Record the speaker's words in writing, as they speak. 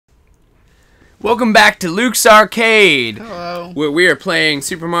Welcome back to Luke's Arcade. Hello. Where we are playing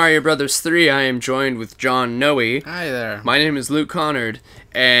Super Mario Bros. 3. I am joined with John Noe. Hi there. My name is Luke Conard,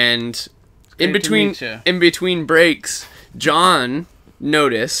 and in Great to meet you. between breaks, John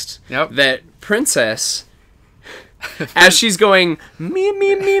noticed that Princess, as she's going me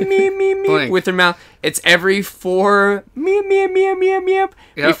me me me me me with her mouth, it's every 4 me me me me me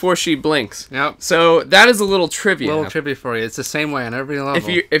before she blinks. Yep. So that is a little trivia. Little trivia for you. It's the same way on every level.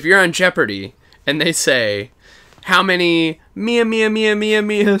 If you're on Jeopardy and they say, how many Mia Mia Mia Mia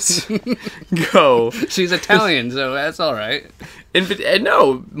Mias go? She's Italian, so that's all right.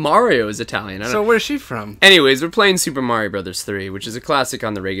 No, Mario is Italian. So where's she from? Anyways, we're playing Super Mario Bros. 3, which is a classic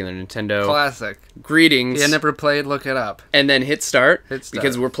on the regular Nintendo. Classic. Greetings. Yeah, never played, look it up. And then hit start,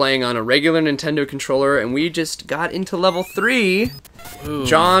 because we're playing on a regular Nintendo controller, and we just got into level 3. Ooh.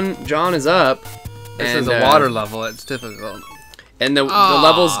 John is up. This is a water level, it's difficult. And the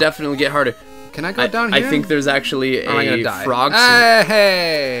levels definitely get harder. Can I go down here? I think there's actually a frog suit.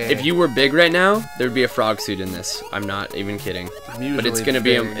 Hey! If you were big right now, there'd be a frog suit in this. I'm not even kidding. But it's gonna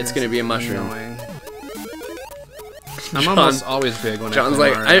be a mushroom. Annoying. I'm almost always big when John's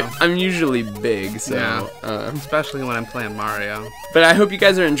I play Mario. I'm usually big, so yeah. Especially when I'm playing Mario. But I hope you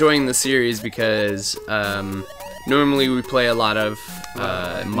guys are enjoying the series because normally we play a lot of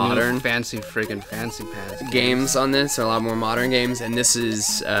modern fancy games on this, a lot more modern games, and this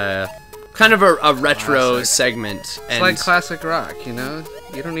is kind of a retro classic segment. It's like classic rock, you know?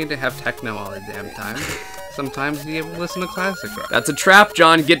 You don't need to have techno all the damn time. Sometimes you listen to classic rock. That's a trap,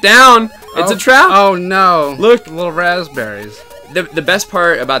 John. Get down! It's a trap! Oh no! Look! Little raspberries. The best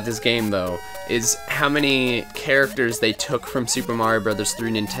part about this game, though, is how many characters they took from Super Mario Bros.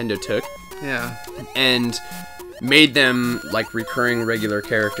 3 Nintendo took. Yeah. And made them like recurring regular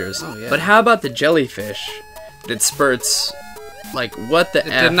characters. Oh, yeah. But how about the jellyfish that spurts? Like, what the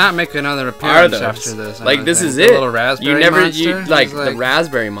F? Did not make another appearance after this. Like, this is the it. Little raspberry monster? Like the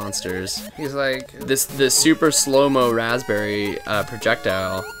raspberry monsters. He's like the super slow-mo raspberry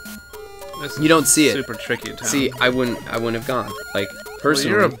projectile. You don't see it. Super tricky. See, I wouldn't have gone. Like,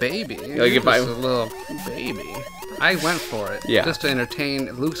 personally. Well, you're a baby. Like, if a little baby. I went for it. Yeah. Just to entertain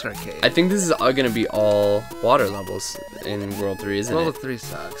Lukesarcade. I think this is gonna be all water levels in World 3, isn't it? World 3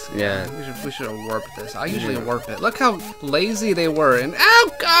 sucks. Yeah. We should have warped this. I usually warp it. Look how lazy they were. And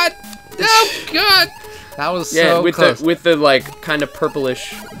oh god, oh god, that was so close. with the like kind of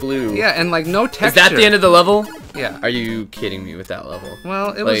purplish blue. Yeah, and like no texture. Is that the end of the level? Yeah. Are you kidding me with that level?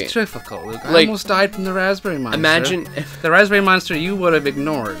 Well, it was difficult, Luke. I almost died from the raspberry monster. Imagine if the raspberry monster you would have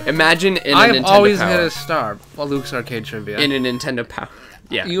ignored. Imagine in a I've Nintendo always Power. hit a star. Well, Lukesarcade trivia. In a Nintendo Power.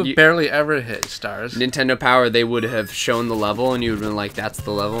 Yeah. You barely ever hit stars. Nintendo Power, they would have shown the level, and you would have been like, "That's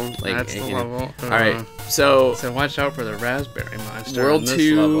the level." Like, that's the level. All right. So watch out for the raspberry monster. World in this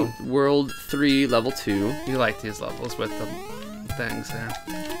 2, level. World 3, level 2. You like these levels with the things there.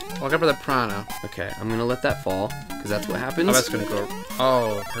 Look out for the piranha. Okay, I'm gonna let that fall because that's what happens. Oh, that's gonna go.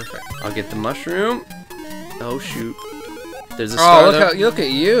 Oh, perfect. I'll get the mushroom. Oh shoot! There's a star. Oh, look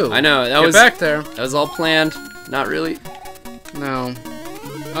at you! I know that Get was back there. That was all planned. Not really. No.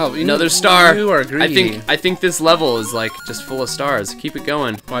 Oh, another star. You are greedy. I think this level is like just full of stars. Keep it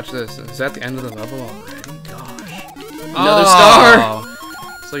going. Watch this. Is that the end of the level already? Gosh. Another star.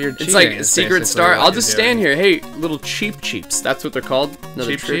 So you're cheating. It's like a secret star. I'll just stand here. Hey, little cheeps. That's what they're called.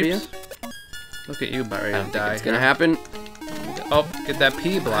 Another trivia. Look at you, about ready I don't to think die. it's gonna happen. Oh, get that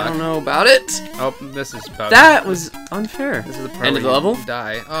P block. I don't know about it. Oh, this is about. That was unfair. This is the part end of the level.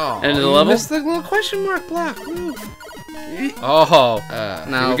 Die. Oh. End of the level. Missed the little question mark block. Ooh. Oh.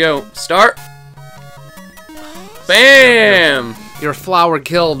 Now here we go. Start. Bam! Your flower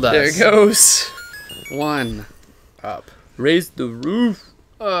killed us. There it goes. 1 up. Raise the roof.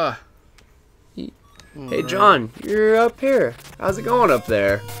 Hey John, you're up here. How's it going up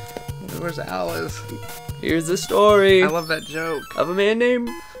there? Where's Alice? Here's the story. I love that joke. Of a man named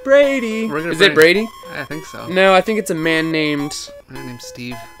Brady. Is it Brady? Brady? I think so. No, I think it's a man named... Man named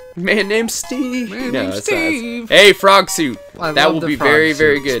Steve. Man named Steve. Man named Steve. Hey, frog suit. Well, that will be very,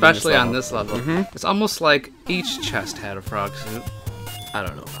 very good. Especially on this level. It's almost like each chest had a frog suit. I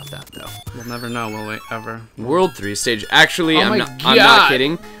don't know about that though. We'll never know, will we? Ever. World 3 stage. Actually, oh I'm not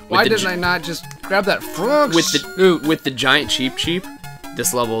kidding. Why didn't I not just grab that frog suit? With the giant cheep,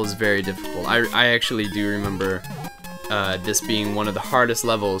 this level is very difficult. I actually do remember this being one of the hardest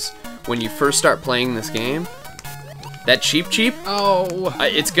levels when you first start playing this game. That cheep. Oh.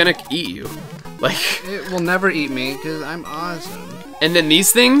 It's gonna eat you. Like. It will never eat me because I'm awesome. And then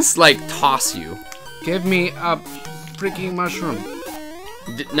these things like toss you. Give me a freaking mushroom.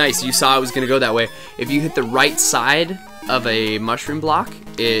 Nice, you saw I was gonna go that way. If you hit the right side of a mushroom block,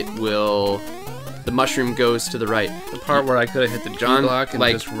 it will The mushroom goes to the right. The part where I could have hit the G John, block and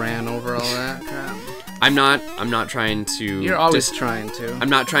like, just ran over all that crap. I'm not trying to. You're always trying to. I'm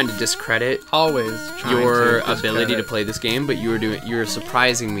not trying to discredit always trying your to ability to play this game, but you're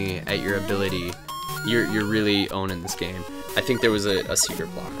surprising me at your ability. You're really owning this game. I think there was a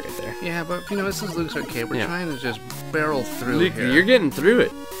secret block right there. Yeah, but you know, this is Lukesarcade. We're trying to just barrel through Luke, here. you're getting through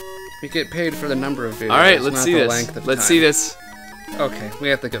it. We get paid for the number of videos. All right, let's not see the this. length of Let's time. see this. Okay, we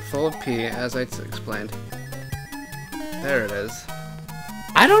have to get full of pee, as I explained. There it is.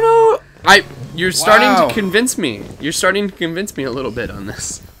 I don't know. You're starting to convince me. You're starting to convince me a little bit on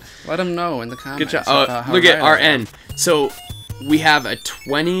this. Let them know in the comments. Good job. Look at RN. So we have a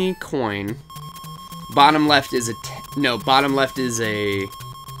 20 coin. Bottom left is bottom left is a.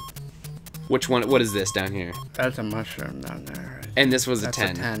 Which one? What is this down here? That's a mushroom down there. Right? And this was a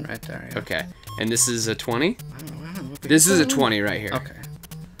 10. That's a 10 right there. Yeah. Okay. And this is a 20. I don't know. This is a 20 right here. Okay.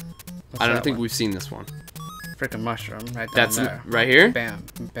 I don't think we've seen this one. Freaking mushroom right down That's there. right here. Bam.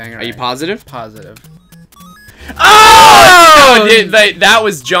 Bang. Are you positive? Positive. Oh! That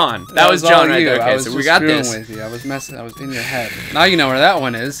was John. That was John right there. Okay, so we got this. With you. I was messing. I was in your head. Now you know where that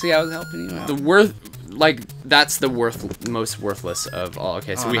one is. See, I was helping you out. That's the most worthless of all.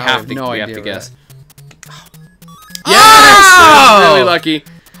 Okay, so we have to guess. Yes! Oh! Really lucky.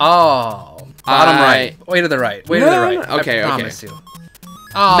 Oh. Bottom right. Way to the right. Way to the right. Okay, I promise you.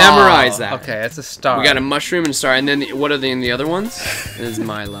 Oh, memorize that. Okay, it's a star. We got a mushroom and a star, and then what are they in the other ones? This is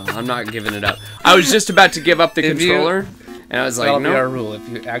my level. I'm not giving it up. I was just about to give up the controller, and I was like, that'll no. be our rule. If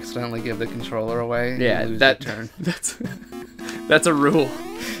you accidentally give the controller away, yeah, you lose your turn. That's a rule.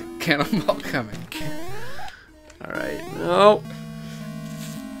 Cannonball coming. All right. No.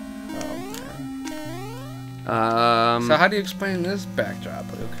 Oh, man. So how do you explain this backdrop,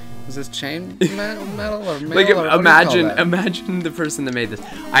 Luke? Is this chain metal or mail? Like, or imagine the person that made this.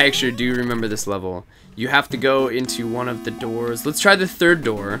 I actually do remember this level. You have to go into one of the doors. Let's try the third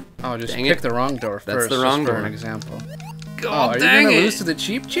door. Oh, just pick the wrong door first. That's the wrong door. For an example. God, are you gonna lose to the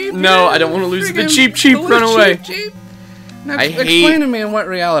cheap? No, I don't want to lose to the cheap. Run away. Cheap. Now, explain to me in what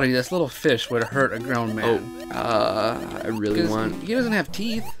reality this little fish would hurt a grown man. I really want. He doesn't have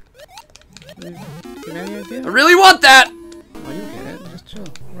teeth. Get any idea? I really want that. Oh, you get it. Just chill.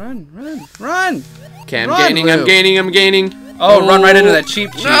 Run! Okay, I'm gaining. Oh, run right into that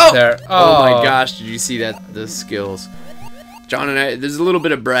cheap there. Oh my gosh, did you see that? The skills. John and I, there's a little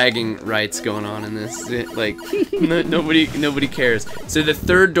bit of bragging rights going on in this. Like, nobody cares. So the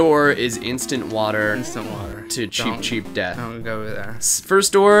third door is instant water. To cheap death. Don't go there.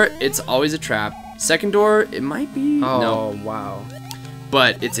 First door, it's always a trap. Second door, it might be. Oh, wow.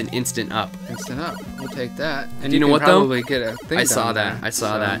 But it's an instant up. Instant up. We'll take that. And you know what though? Get a thing I saw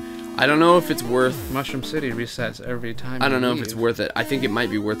that. I don't know if it's worth. Mushroom City resets every time. I don't know if it's worth it. I think it might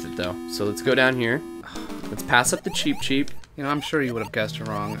be worth it though. So let's go down here. Let's pass up the cheap. You know, I'm sure you would have guessed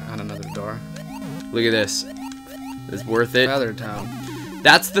wrong on another door. Look at this. It's worth it. Feather Town.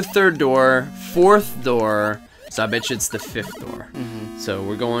 That's the third door. Fourth door. So I bet you it's the fifth door. So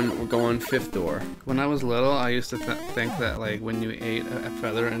we're going fifth door. When I was little, I used to think that like when you ate a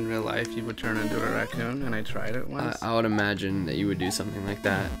feather in real life, you would turn into a raccoon, and I tried it once. I would imagine that you would do something like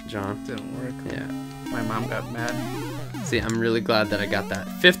that, John. Didn't work. Yeah. My mom got mad. See, I'm really glad that I got that.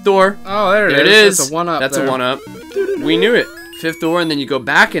 Fifth door. Oh, there it is. That's a one-up. That's a one-up. We knew it. Fifth door, and then you go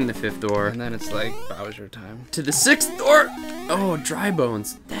back in the fifth door. And then it's like Bowser time. To the sixth door. Oh, dry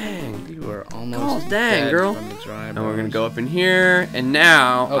bones. Dang. You were almost dang, dead girl. From the dry bones. And we're gonna go up in here, and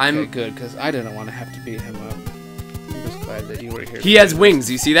now Okay, good, because I didn't want to have to beat him up. I'm just glad that you were here. He has wings.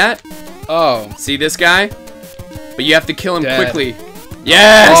 You see that? Oh. See this guy? But you have to kill him quickly.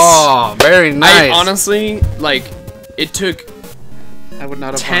 Yes. Oh, very nice. I honestly, like, it took. I would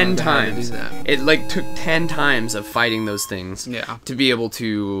not have 10 times. To do that. It like took 10 times of fighting those things to be able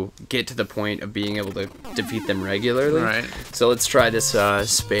to get to the point of being able to defeat them regularly. Right. So let's try this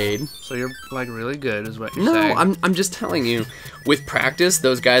spade. So you're like really good, is what you're saying? No, I'm just telling you. With practice,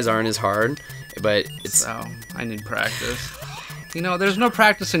 those guys aren't as hard, but it's. So I need practice. You know, there's no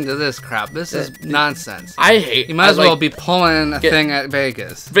practicing to this crap. This is nonsense. I hate. You might as well be pulling a thing at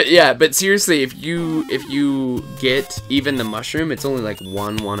Vegas. But yeah, but seriously, if you get even the mushroom, it's only like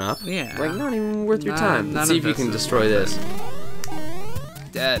one up. Yeah. Like not even worth your time. Let's see if you can destroy this.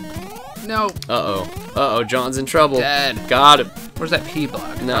 Dead. No. Uh-oh, John's in trouble. Dead. Got him. Where's that P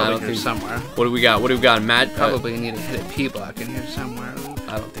block? No, I don't think somewhere. What do we got? Matt? Probably need to hit a P block in here somewhere.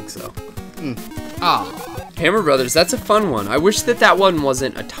 I don't think so. Oh. Hammer Brothers, that's a fun one. I wish that one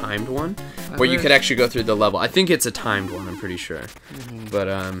wasn't a timed one, where you could actually go through the level. I think it's a timed one, I'm pretty sure. But,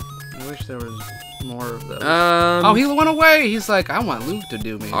 I wish there was more of those. Oh, he went away! He's like, I want Luke to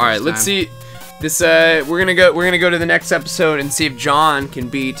do me. Alright, let's see. This we're gonna go to the next episode and see if John can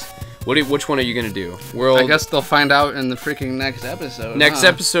beat. Which one are you gonna do? World. I guess they'll find out in the freaking next episode. Next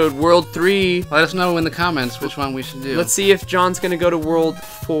episode, World 3. Let us know in the comments which one we should do. Let's see if John's gonna go to World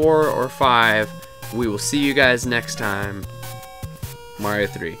 4 or 5. We will see you guys next time. Mario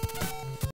 3.